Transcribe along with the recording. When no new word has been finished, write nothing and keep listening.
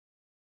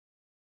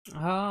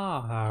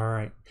All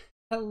right.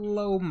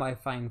 Hello, my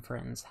fine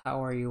friends.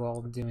 How are you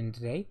all doing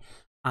today?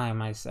 I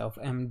myself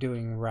am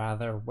doing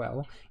rather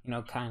well.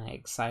 Kind of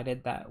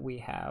excited that we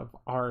have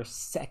our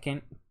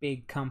second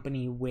big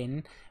company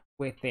win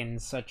within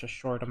such a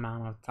short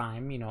amount of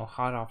time.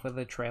 Hot off of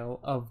the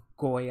trail of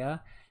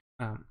Goya,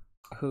 um,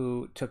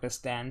 who took a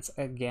stance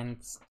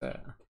against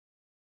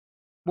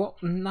well,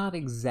 not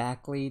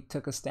exactly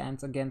took a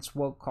stance against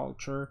woke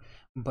culture,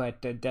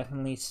 but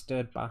definitely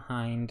stood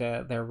behind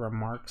their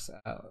remarks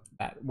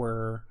that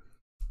were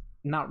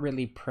not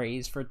really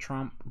praise for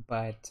Trump,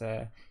 but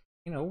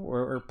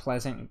were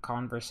pleasant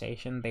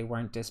conversation. They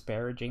weren't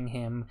disparaging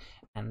him,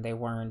 and they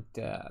weren't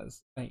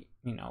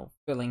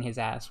filling his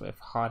ass with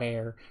hot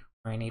air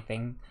or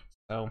anything.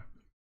 So,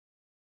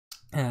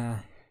 uh,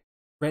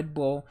 Red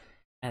Bull,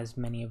 as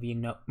many of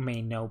you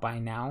may know by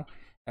now,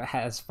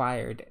 has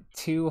fired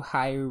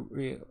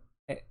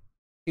uh,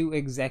 two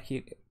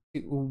executive,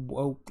 two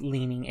woke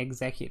leaning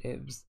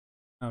executives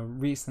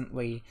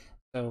recently.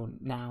 So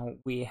now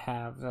we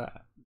have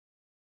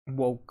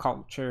woke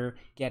culture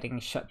getting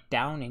shut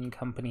down in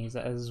companies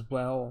as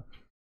well,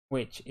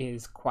 which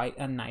is quite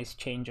a nice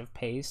change of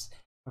pace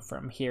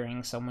from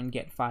hearing someone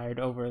get fired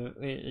over,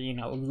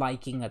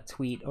 liking a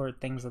tweet or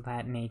things of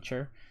that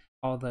nature.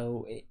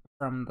 Although,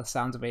 from the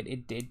sounds of it,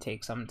 it did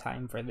take some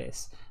time for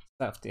this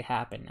stuff to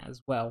happen as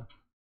well.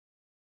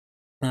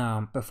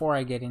 Before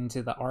I get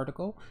into the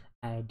article,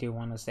 I do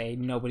want to say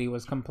nobody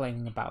was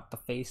complaining about the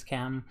face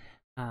cam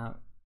uh,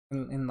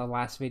 in the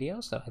last video,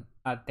 so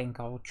I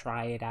think I'll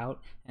try it out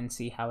and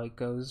see how it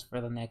goes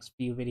for the next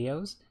few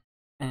videos.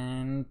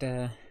 And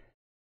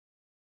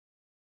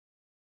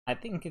I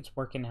think it's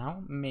working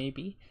out,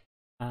 maybe.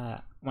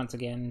 Once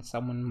again,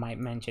 someone might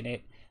mention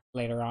it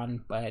later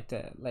on, but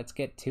let's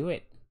get to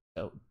it.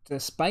 So,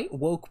 despite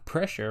woke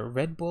pressure,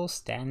 Red Bull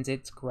stands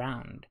its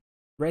ground.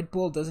 Red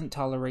Bull doesn't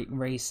tolerate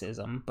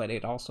racism, but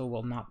it also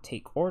will not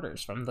take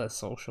orders from the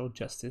social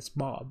justice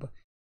mob,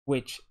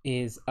 which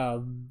is a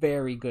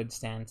very good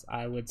stance,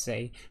 I would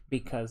say,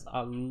 because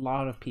a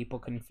lot of people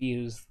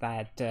confuse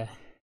that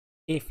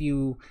if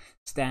you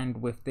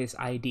stand with this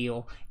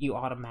ideal, you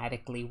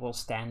automatically will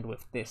stand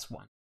with this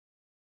one.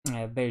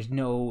 There's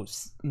no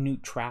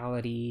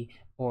neutrality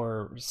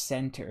or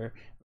center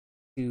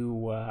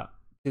to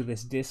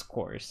this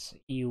discourse.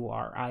 You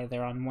are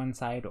either on one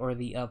side or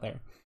the other.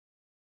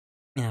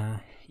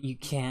 You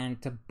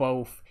can't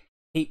both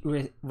hate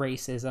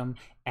racism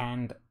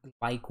and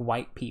like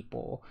white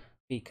people,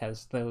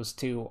 because those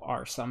two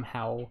are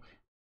somehow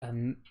uh,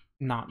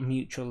 not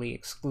mutually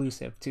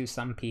exclusive to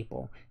some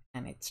people,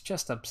 and it's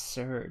just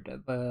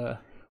absurd the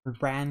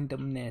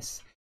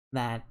randomness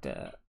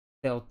that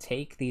they'll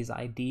take these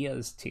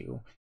ideas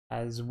to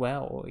as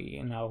well.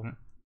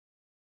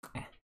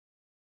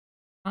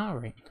 All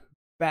right,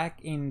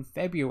 back in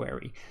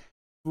February,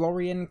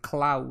 Florian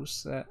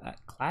Klaus,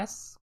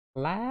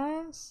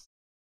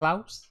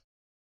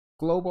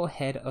 global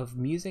head of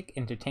music,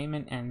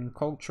 entertainment, and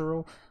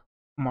cultural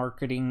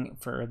marketing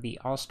for the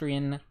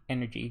Austrian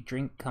energy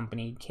drink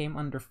company, came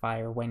under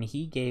fire when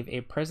he gave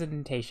a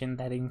presentation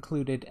that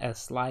included a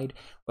slide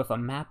with a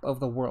map of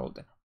the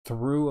world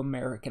through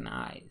American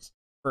eyes.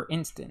 For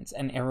instance,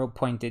 an arrow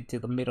pointed to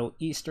the Middle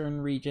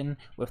Eastern region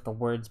with the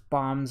words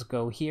 "bombs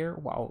go here,"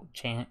 while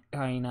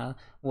China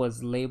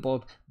was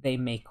labeled "they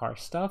make our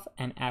stuff,"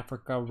 and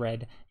Africa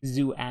read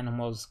 "zoo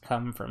animals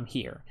come from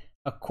here,"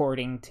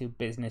 according to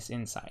Business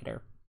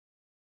Insider.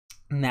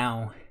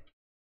 Now,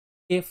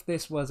 if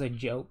this was a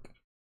joke,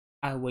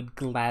 I would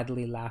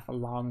gladly laugh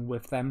along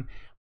with them,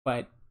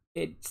 but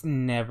it's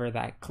never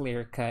that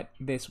clear cut.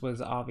 This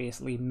was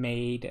obviously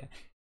made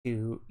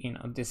to,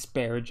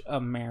 disparage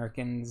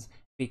Americans,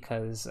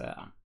 because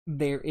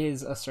there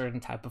is a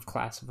certain type of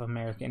class of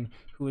American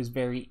who is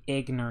very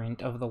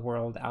ignorant of the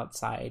world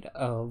outside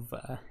of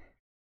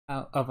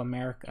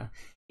America.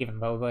 Even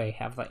though they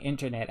have the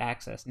internet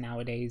access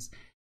nowadays,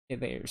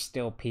 there's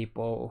still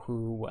people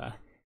who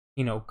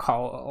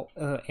call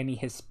any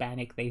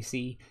Hispanic they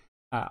see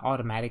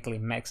automatically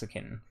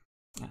Mexican,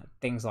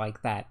 things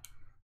like that.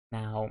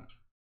 Now,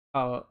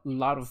 a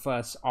lot of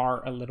us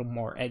are a little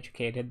more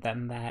educated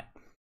than that.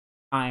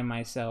 I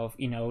myself,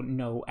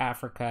 know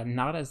Africa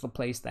not as the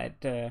place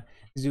that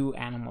zoo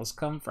animals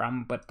come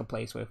from, but the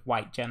place with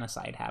white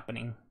genocide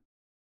happening.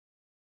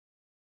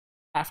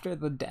 After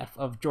the death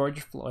of George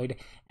Floyd,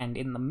 and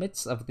in the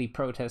midst of the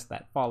protest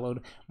that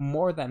followed,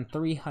 more than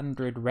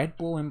 300 Red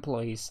Bull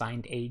employees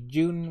signed a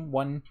June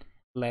 1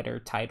 letter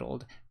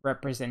titled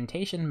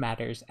 "Representation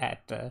Matters"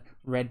 at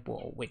Red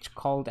Bull, which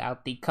called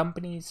out the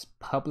company's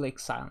public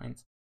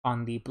silence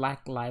on the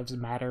Black Lives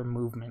Matter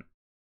movement,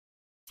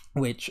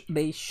 which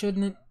they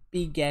shouldn't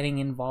be getting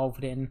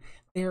involved in.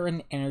 They're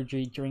an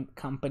energy drink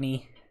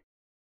company.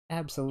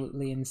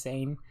 Absolutely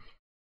insane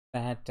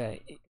that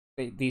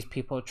these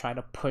people try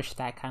to push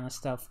that kind of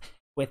stuff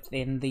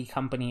within the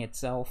company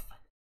itself.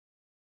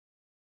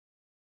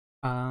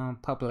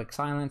 Public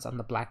silence on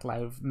the Black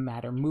Lives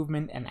Matter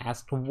movement, and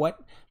asked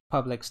what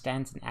public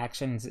stance and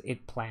actions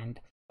it planned.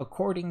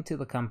 According to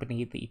the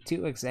company, the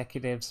two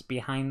executives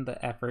behind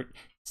the effort,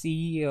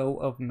 CEO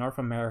of North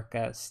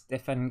America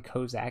Stefan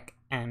Kozak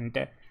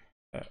and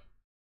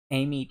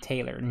Amy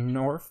Taylor,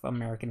 North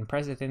American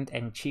President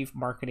and Chief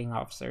Marketing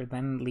Officer,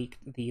 then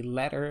leaked the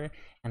letter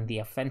and the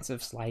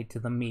offensive slide to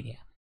the media.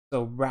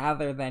 So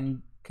rather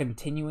than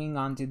continuing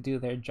on to do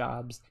their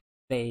jobs,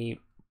 they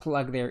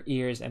plug their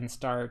ears and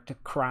start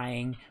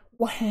crying,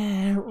 "Wah,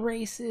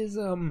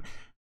 racism!"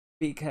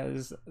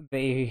 because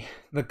the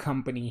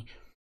company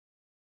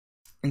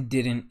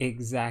didn't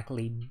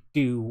exactly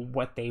do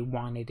what they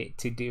wanted it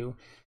to do.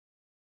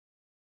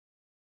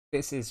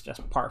 This is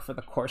just par for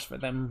the course for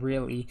them,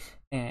 really.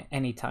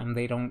 Anytime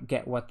they don't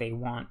get what they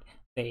want,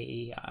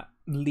 they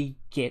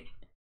leak it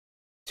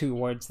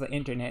towards the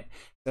internet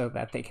so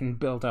that they can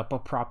build up a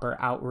proper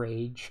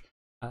outrage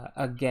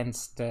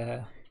against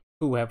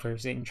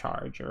whoever's in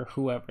charge or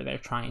whoever they're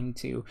trying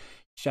to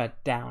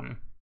shut down.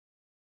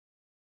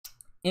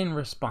 In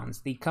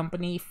response, the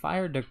company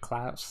fired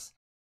Klaus,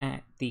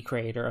 the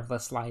creator of the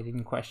slide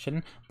in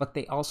question, but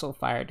they also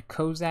fired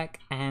Kozak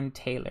and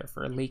Taylor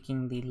for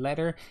leaking the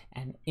letter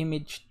and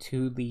image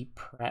to the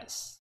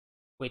press,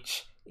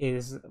 which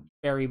is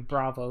very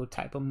Bravo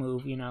type of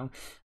move, you know.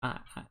 I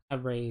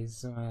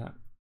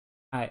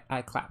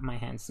clap my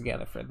hands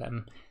together for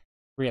them,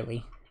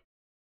 really.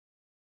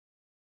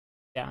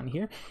 Down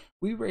here,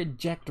 we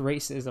reject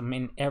racism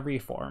in every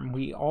form.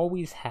 We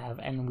always have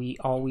and we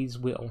always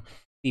will,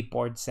 the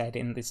board said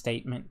in the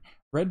statement.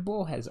 Red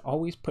Bull has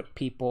always put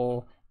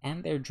people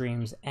and their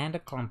dreams and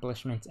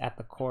accomplishments at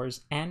the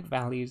cores and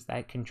values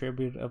that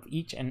contribute of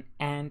each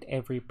and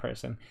every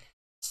person.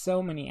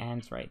 So many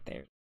ands right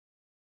there.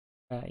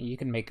 You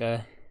can make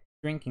a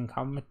drinking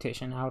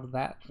competition out of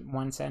that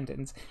one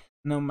sentence.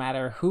 No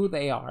matter who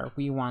they are,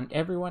 we want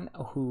everyone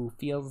who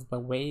feels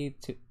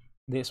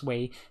this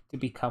way to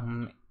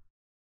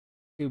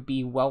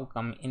be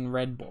welcome in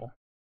Red Bull.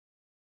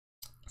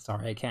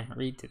 Sorry, I can't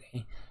read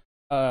today.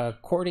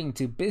 According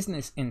to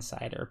Business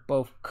Insider,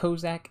 both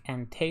Kozak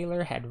and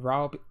Taylor had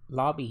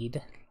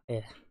lobbied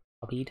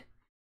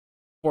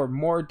for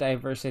more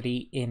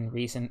diversity in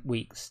recent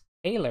weeks.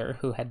 Taylor,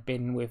 who had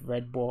been with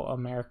Red Bull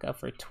America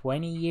for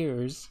 20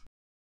 years,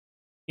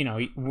 you know,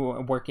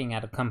 working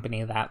at a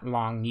company that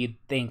long, you'd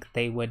think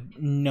they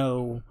would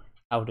know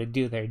how to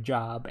do their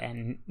job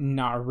and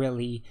not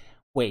really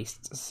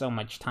waste so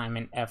much time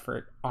and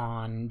effort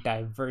on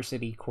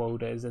diversity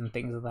quotas and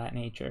things of that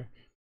nature.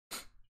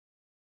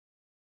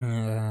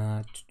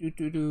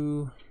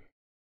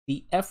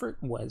 The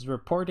effort was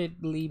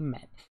reportedly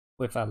met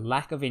with a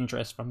lack of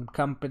interest from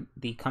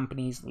the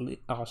company's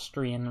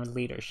Austrian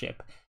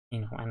leadership.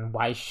 You know, and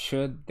why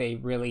should they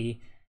really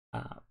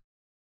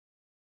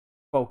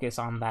focus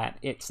on that?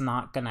 It's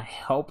not gonna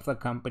help the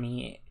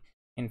company.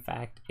 In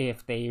fact,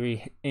 if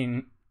they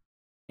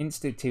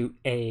institute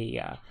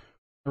a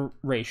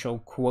racial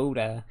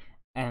quota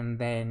and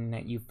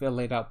then you fill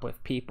it up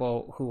with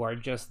people who are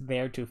just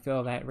there to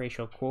fill that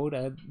racial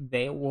quota,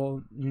 they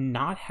will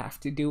not have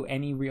to do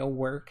any real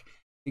work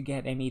to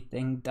get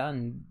anything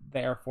done.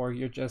 Therefore,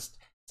 you're just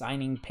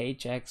signing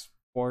paychecks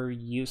for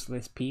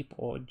useless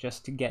people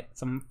just to get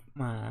some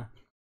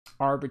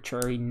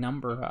arbitrary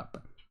number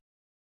up.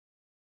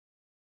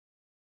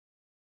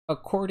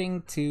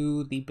 According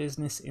to the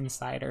Business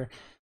Insider,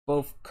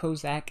 both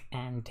Kozak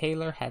and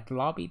Taylor had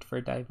lobbied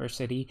for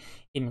diversity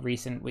in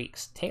recent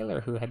weeks.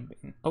 Taylor, who had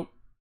been...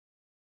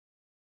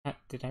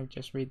 did I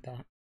just read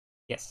that?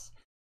 Yes.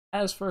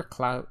 As for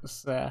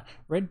Klaus,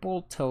 Red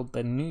Bull told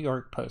the New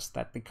York Post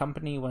that the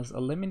company was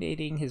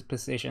eliminating his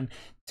position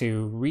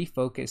to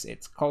refocus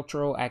its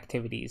cultural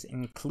activities,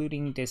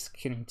 including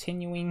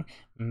discontinuing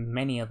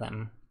many of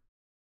them.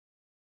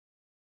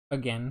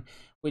 Again,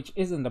 which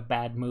isn't a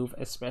bad move,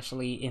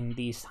 especially in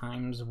these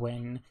times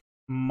when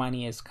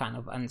money is kind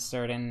of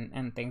uncertain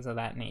and things of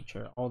that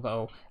nature.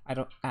 Although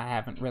I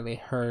haven't really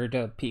heard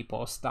of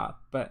people stocking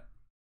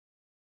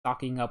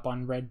up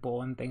on Red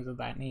Bull and things of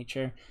that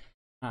nature.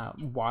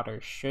 Water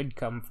should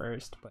come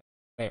first, but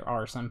there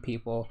are some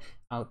people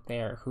out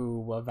there who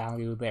will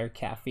value their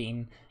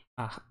caffeine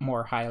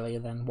more highly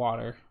than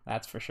water,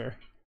 that's for sure.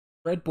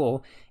 Red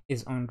Bull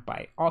is owned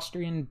by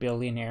Austrian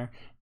billionaire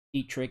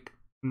Dietrich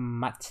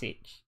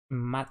Mateschitz.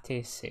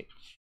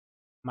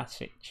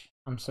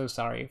 I'm so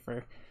sorry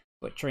for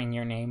butchering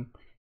your name,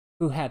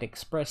 who had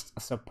expressed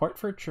support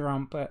for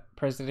Trump.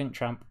 President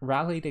Trump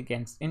rallied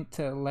against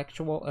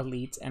intellectual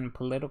elites and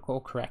political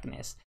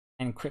correctness,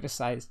 and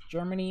criticized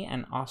Germany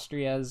and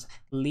Austria's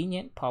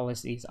lenient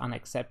policies on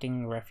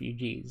accepting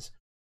refugees,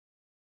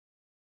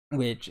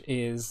 which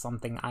is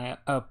something I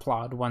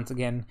applaud once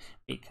again,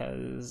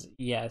 because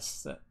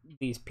yes,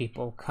 these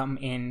people come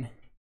in,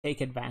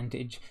 take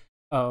advantage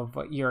of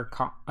your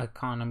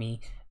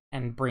economy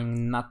and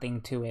bring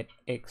nothing to it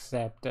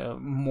except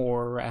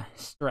more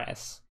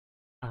stress,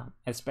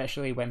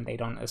 especially when they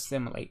don't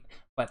assimilate.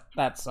 But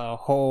that's a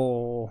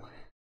whole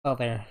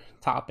other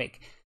topic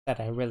that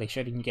I really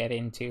shouldn't get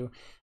into.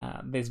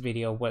 This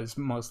video was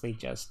mostly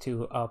just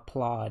to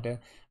applaud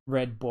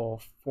Red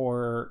Bull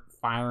for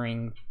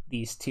firing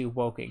these two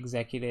woke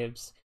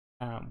executives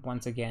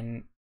Once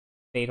again,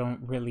 they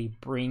don't really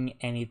bring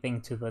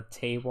anything to the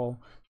table,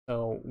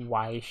 so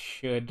why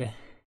should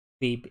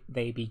they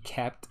be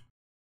kept?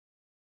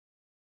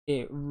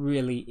 It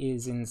really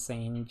is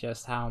insane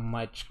just how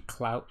much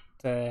clout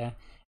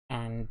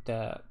and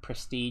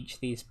prestige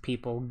these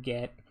people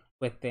get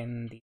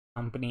within the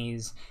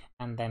companies,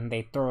 and then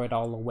they throw it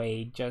all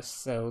away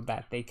just so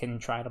that they can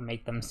try to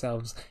make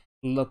themselves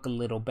look a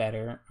little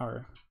better,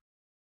 or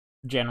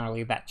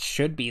generally that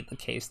should be the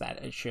case,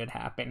 that it should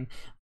happen.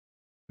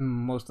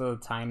 Most of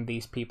the time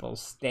these people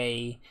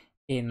stay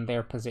in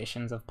their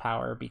positions of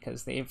power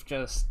because they've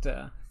just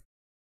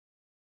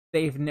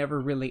they've never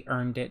really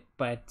earned it,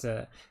 but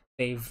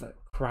they've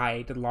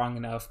cried long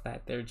enough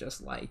that they're just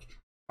like,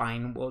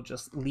 fine, we'll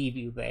just leave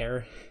you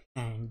there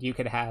and you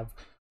could have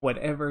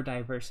whatever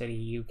diversity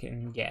you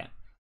can get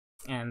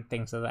and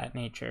things of that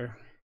nature.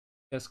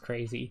 Just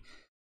crazy.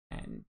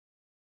 And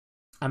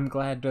I'm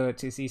glad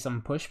to see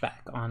some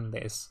pushback on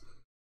this.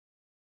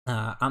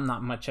 I'm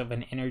not much of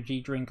an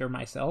energy drinker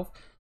myself,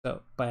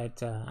 so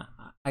but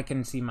I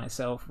can see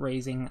myself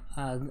raising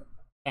a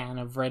can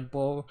of Red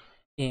Bull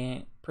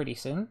pretty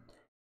soon.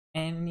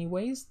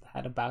 Anyways,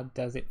 that about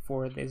does it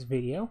for this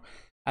video.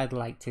 I'd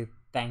like to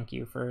thank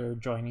you for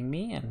joining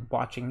me and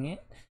watching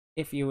it.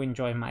 If you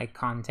enjoy my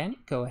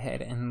content, go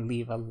ahead and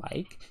leave a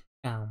like,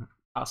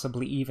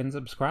 possibly even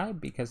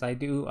subscribe, because I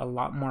do a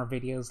lot more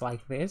videos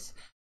like this.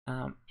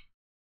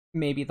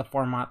 Maybe the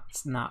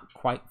format's not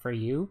quite for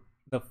you.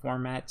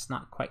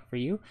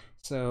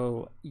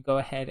 So go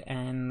ahead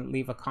and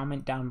leave a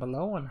comment down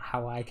below on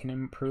how I can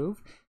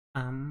improve.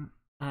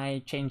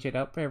 I change it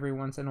up every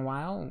once in a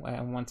while.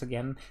 Once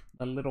again,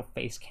 the little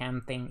face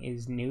cam thing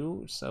is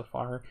new. So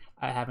far,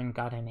 I haven't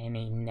gotten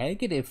any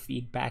negative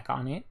feedback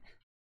on it,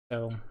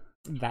 so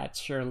that's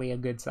surely a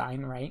good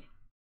sign, right?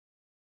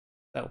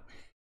 So,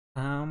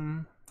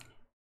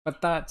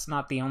 but that's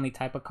not the only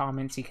type of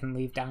comments you can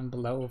leave down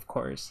below, of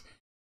course.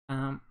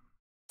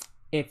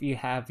 If you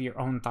have your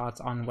own thoughts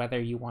on whether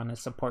you want to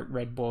support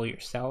Red Bull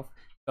yourself,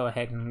 go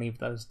ahead and leave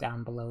those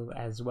down below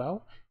as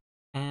well.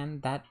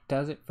 And that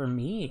does it for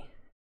me.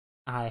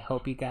 I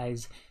hope you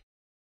guys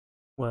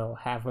will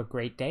have a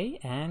great day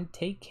and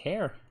take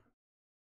care.